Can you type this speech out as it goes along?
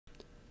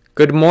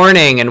Good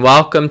morning and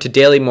welcome to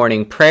Daily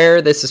Morning Prayer.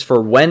 This is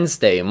for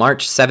Wednesday,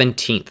 March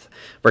 17th.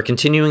 We're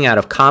continuing out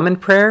of Common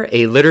Prayer,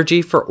 a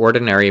liturgy for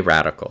ordinary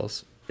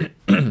radicals.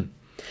 And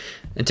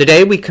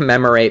today we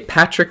commemorate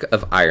Patrick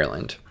of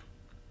Ireland.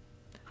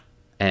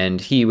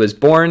 And he was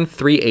born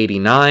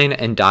 389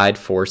 and died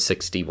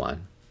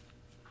 461.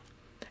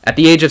 At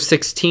the age of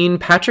 16,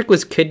 Patrick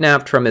was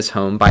kidnapped from his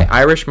home by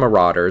Irish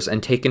marauders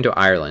and taken to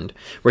Ireland,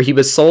 where he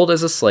was sold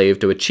as a slave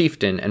to a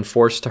chieftain and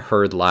forced to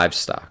herd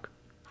livestock.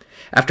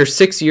 After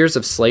 6 years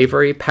of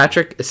slavery,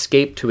 Patrick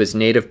escaped to his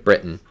native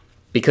Britain.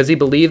 Because he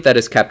believed that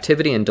his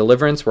captivity and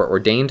deliverance were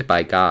ordained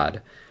by God,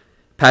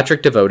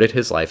 Patrick devoted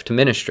his life to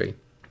ministry.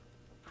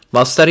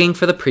 While studying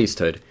for the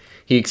priesthood,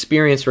 he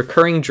experienced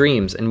recurring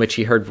dreams in which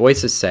he heard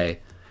voices say,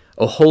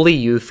 "O holy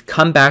youth,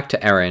 come back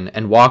to Erin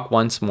and walk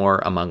once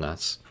more among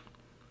us."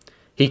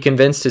 He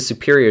convinced his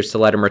superiors to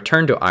let him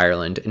return to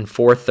Ireland in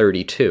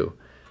 432,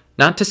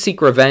 not to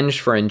seek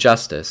revenge for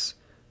injustice,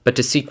 but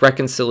to seek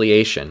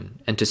reconciliation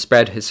and to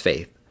spread his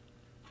faith.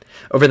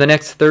 Over the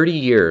next 30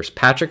 years,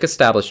 Patrick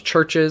established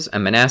churches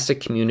and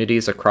monastic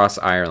communities across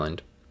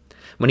Ireland.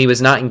 When he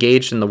was not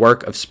engaged in the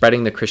work of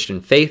spreading the Christian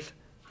faith,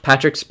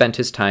 Patrick spent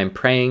his time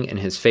praying in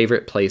his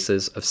favorite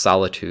places of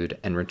solitude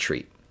and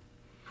retreat.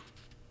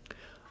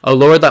 O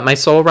Lord, let my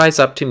soul rise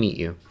up to meet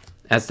you,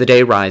 as the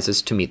day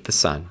rises to meet the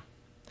sun.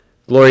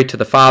 Glory to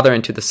the Father,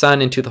 and to the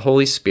Son, and to the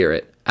Holy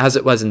Spirit, as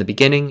it was in the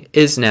beginning,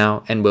 is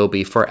now, and will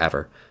be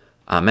forever.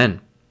 Amen.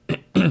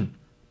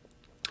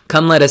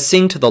 Come, let us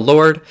sing to the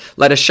Lord.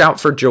 Let us shout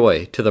for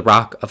joy to the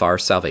rock of our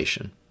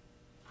salvation.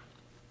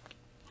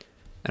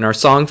 And our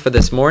song for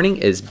this morning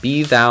is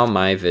Be Thou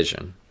My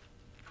Vision.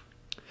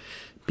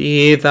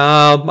 Be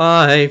thou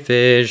my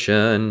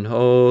vision,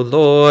 O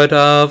Lord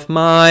of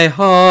my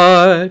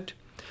heart.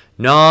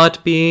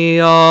 Not be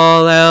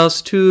all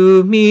else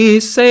to me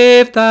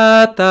save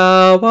that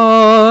thou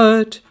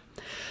art.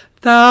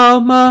 Thou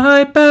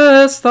my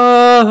best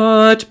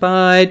thought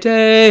by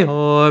day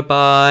or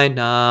by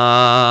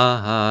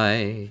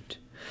night.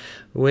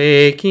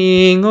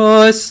 Waking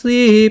or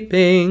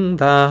sleeping,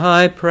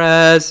 thy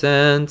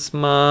presence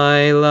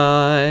my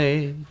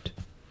light.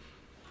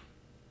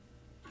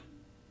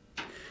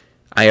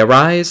 I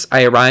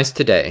arise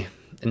today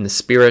in the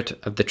spirit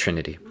of the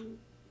Trinity.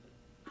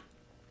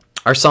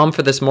 Our psalm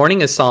for this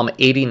morning is Psalm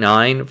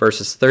 89,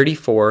 verses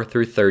 34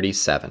 through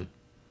 37.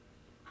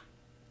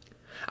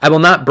 I will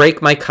not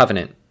break my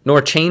covenant,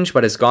 nor change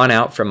what has gone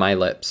out from my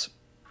lips.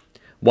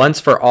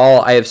 Once for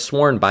all I have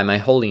sworn by my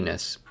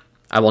holiness.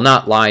 I will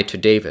not lie to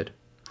David.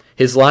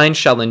 His line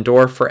shall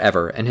endure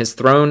forever, and his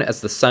throne as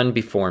the sun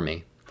before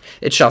me.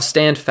 It shall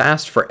stand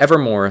fast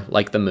forevermore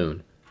like the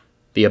moon,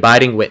 the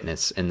abiding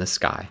witness in the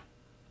sky.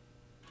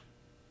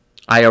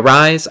 I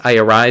arise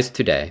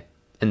today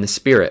in the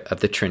spirit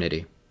of the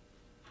Trinity.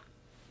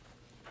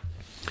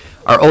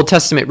 Our Old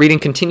Testament reading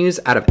continues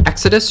out of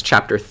Exodus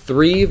chapter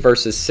 3,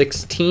 verses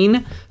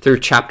 16 through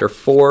chapter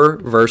 4,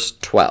 verse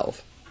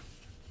 12.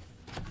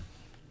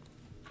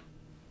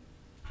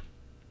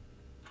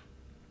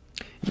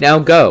 Now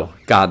go,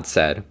 God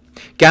said,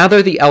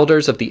 gather the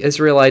elders of the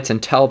Israelites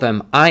and tell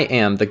them, I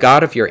am the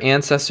God of your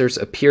ancestors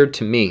appeared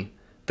to me,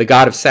 the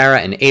God of Sarah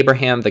and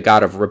Abraham, the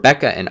God of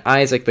Rebekah and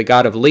Isaac, the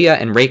God of Leah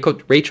and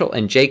Rachel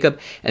and Jacob,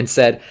 and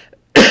said,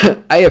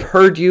 I have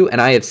heard you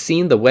and I have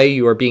seen the way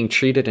you are being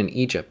treated in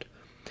Egypt.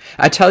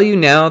 I tell you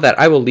now that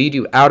I will lead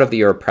you out of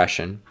your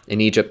oppression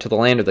in Egypt to the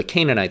land of the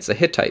Canaanites, the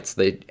Hittites,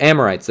 the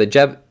Amorites,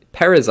 the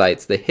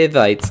Perizzites, the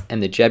Hivites,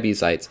 and the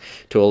Jebusites,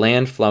 to a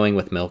land flowing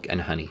with milk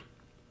and honey.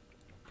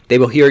 They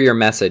will hear your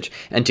message,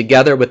 and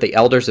together with the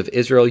elders of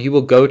Israel you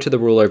will go to the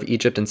ruler of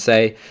Egypt and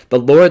say, The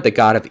Lord, the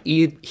God of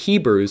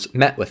Hebrews,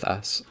 met with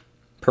us.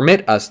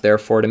 Permit us,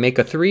 therefore, to make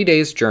a 3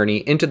 days'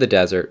 journey into the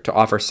desert to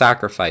offer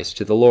sacrifice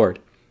to the Lord.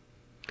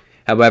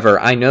 However,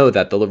 I know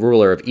that the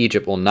ruler of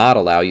Egypt will not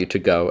allow you to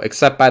go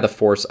except by the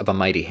force of a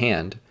mighty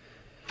hand.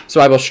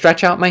 So I will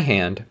stretch out my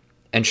hand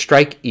and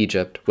strike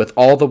Egypt with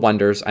all the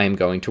wonders I am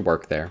going to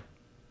work there.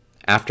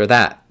 After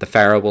that, the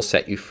Pharaoh will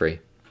set you free.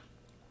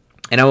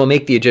 And I will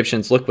make the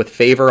Egyptians look with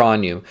favor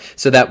on you,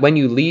 so that when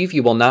you leave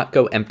you will not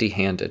go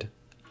empty-handed.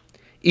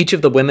 Each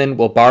of the women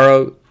will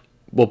borrow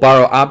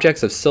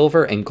objects of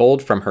silver and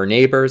gold from her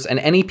neighbors and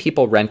any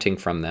people renting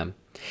from them.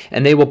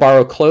 And they will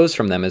borrow clothes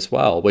from them as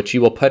well, which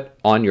you will put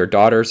on your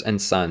daughters and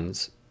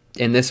sons.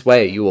 In this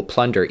way you will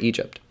plunder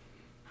Egypt.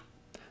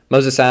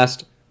 Moses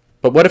asked,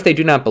 But what if they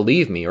do not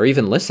believe me or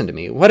even listen to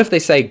me? What if they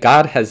say,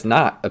 God has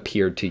not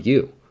appeared to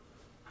you?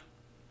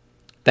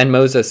 Then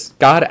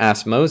God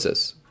asked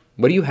Moses,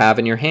 What do you have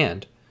in your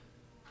hand?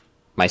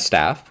 My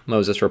staff,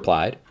 Moses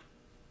replied.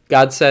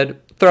 God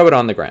said, Throw it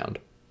on the ground.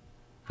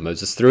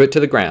 Moses threw it to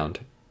the ground,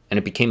 and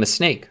it became a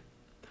snake.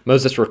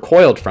 Moses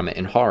recoiled from it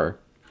in horror.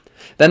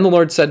 Then the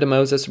Lord said to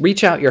Moses,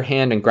 Reach out your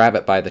hand and grab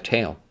it by the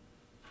tail.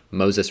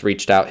 Moses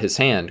reached out his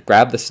hand,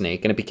 grabbed the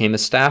snake, and it became a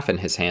staff in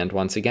his hand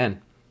once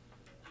again.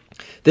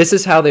 This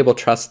is how they will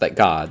trust that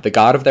God, the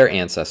God of their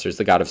ancestors,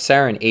 the God of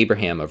Sarah and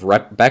Abraham, of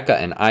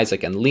Rebekah and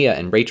Isaac and Leah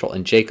and Rachel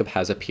and Jacob,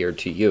 has appeared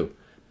to you.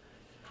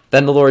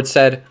 Then the Lord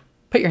said,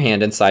 Put your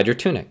hand inside your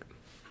tunic.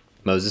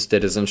 Moses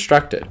did as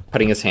instructed,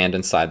 putting his hand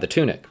inside the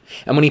tunic.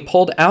 And when he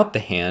pulled out the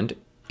hand,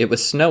 it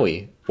was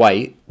snowy,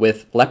 white,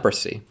 with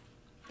leprosy.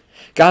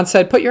 God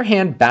said, "Put your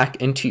hand back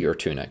into your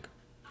tunic."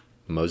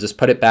 Moses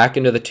put it back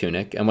into the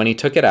tunic, and when he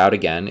took it out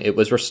again, it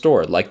was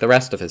restored like the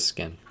rest of his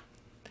skin.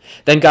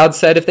 Then God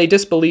said, "If they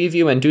disbelieve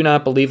you and do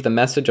not believe the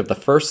message of the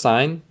first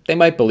sign, they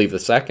might believe the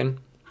second.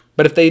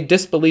 But if they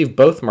disbelieve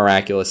both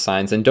miraculous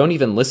signs and don't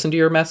even listen to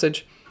your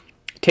message,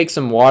 take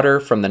some water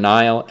from the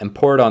Nile and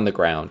pour it on the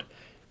ground.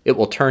 It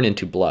will turn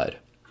into blood."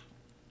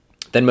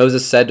 Then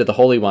Moses said to the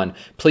Holy One,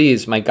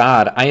 "Please, my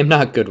God, I am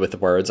not good with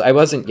words. I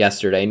wasn't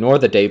yesterday, nor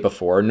the day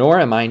before, nor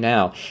am I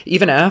now,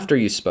 even after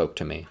you spoke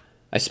to me.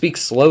 I speak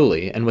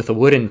slowly and with a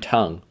wooden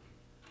tongue."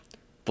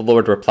 The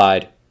Lord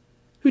replied,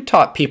 "Who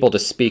taught people to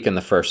speak in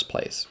the first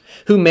place?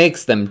 Who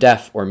makes them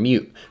deaf or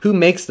mute? Who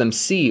makes them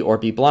see or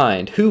be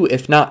blind? Who,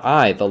 if not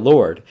I, the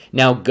Lord?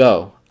 Now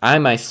go. I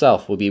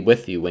myself will be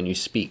with you when you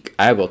speak.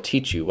 I will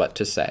teach you what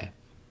to say."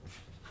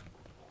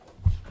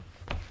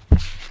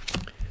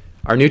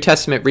 Our New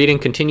Testament reading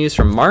continues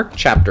from Mark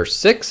chapter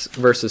 6,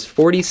 verses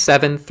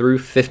 47 through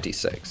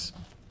 56.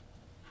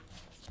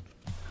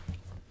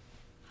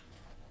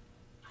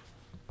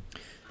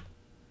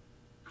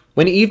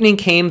 When evening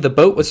came, the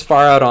boat was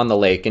far out on the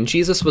lake, and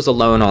Jesus was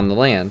alone on the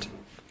land.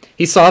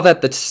 He saw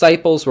that the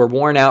disciples were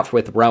worn out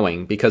with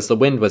rowing because the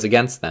wind was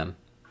against them.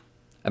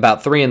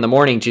 About 3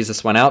 a.m,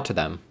 Jesus went out to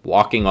them,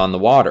 walking on the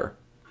water.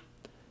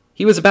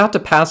 He was about to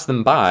pass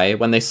them by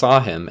when they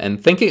saw him,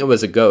 and thinking it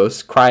was a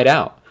ghost, cried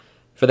out,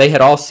 for they had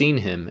all seen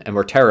him and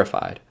were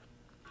terrified.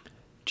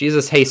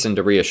 Jesus hastened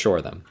to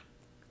reassure them.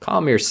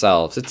 "Calm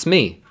yourselves, it's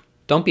me.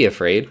 Don't be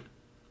afraid."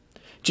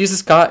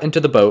 Jesus got into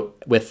the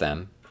boat with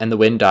them, and the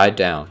wind died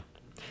down.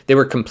 They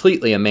were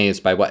completely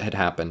amazed by what had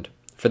happened,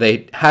 for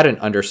they hadn't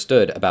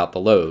understood about the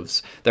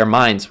loaves. Their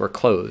minds were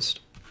closed.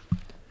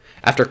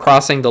 After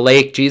crossing the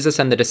lake, Jesus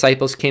and the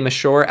disciples came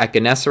ashore at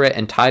Gennesaret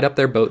and tied up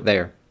their boat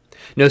there.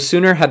 No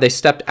sooner had they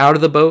stepped out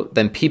of the boat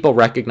than people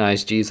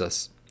recognized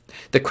Jesus.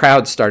 The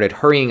crowd started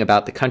hurrying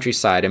about the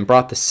countryside and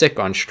brought the sick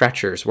on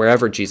stretchers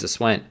wherever Jesus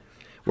went.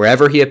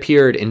 Wherever he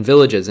appeared, in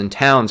villages and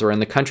towns or in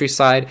the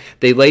countryside,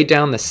 they laid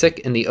down the sick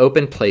in the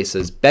open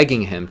places,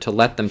 begging him to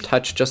let them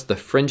touch just the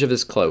fringe of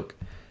his cloak.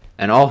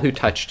 And all who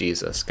touched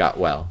Jesus got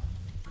well.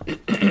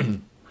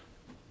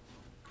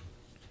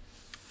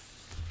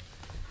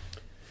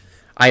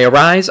 I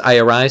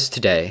arise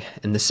today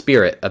in the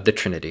spirit of the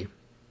Trinity.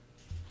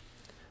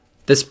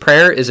 This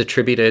prayer is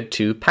attributed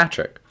to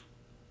Patrick.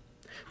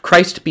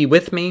 Christ be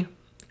with me,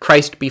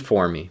 Christ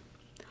before me,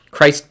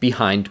 Christ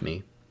behind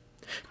me,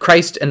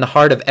 Christ in the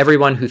heart of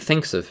everyone who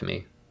thinks of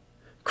me,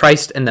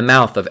 Christ in the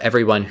mouth of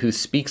everyone who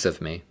speaks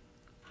of me,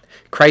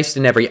 Christ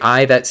in every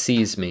eye that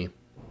sees me,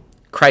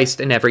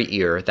 Christ in every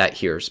ear that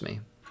hears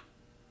me.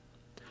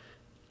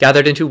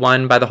 Gathered into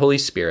one by the Holy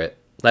Spirit,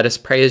 let us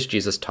pray as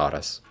Jesus taught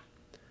us.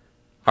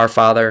 Our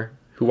Father,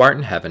 who art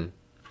in heaven,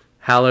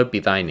 hallowed be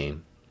thy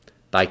name.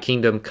 Thy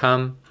kingdom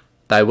come,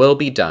 thy will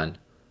be done,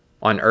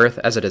 on earth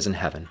as it is in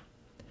heaven.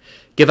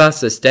 Give us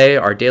this day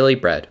our daily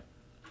bread,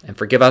 and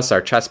forgive us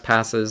our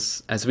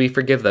trespasses, as we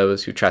forgive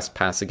those who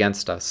trespass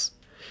against us.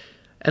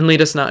 And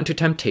lead us not into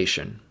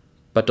temptation,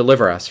 but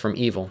deliver us from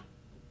evil.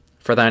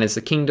 For thine is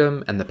the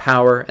kingdom, and the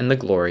power, and the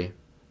glory,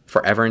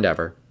 forever and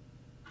ever.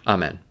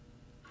 Amen.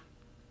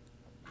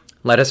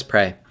 Let us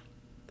pray.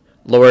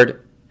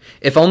 Lord,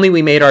 if only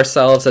we made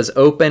ourselves as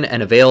open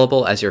and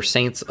available as your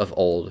saints of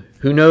old,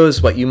 who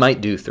knows what you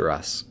might do through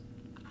us.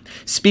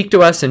 Speak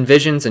to us in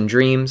visions and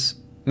dreams,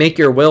 make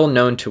your will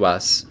known to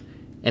us,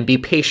 and be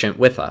patient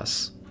with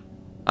us.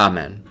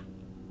 Amen.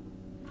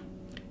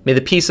 May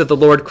the peace of the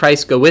Lord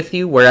Christ go with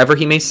you wherever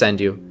he may send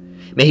you.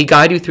 May he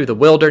guide you through the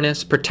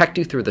wilderness, protect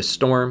you through the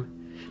storm.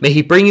 May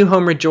he bring you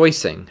home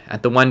rejoicing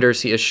at the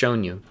wonders he has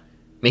shown you.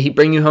 May he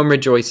bring you home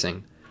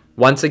rejoicing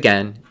once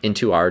again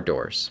into our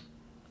doors.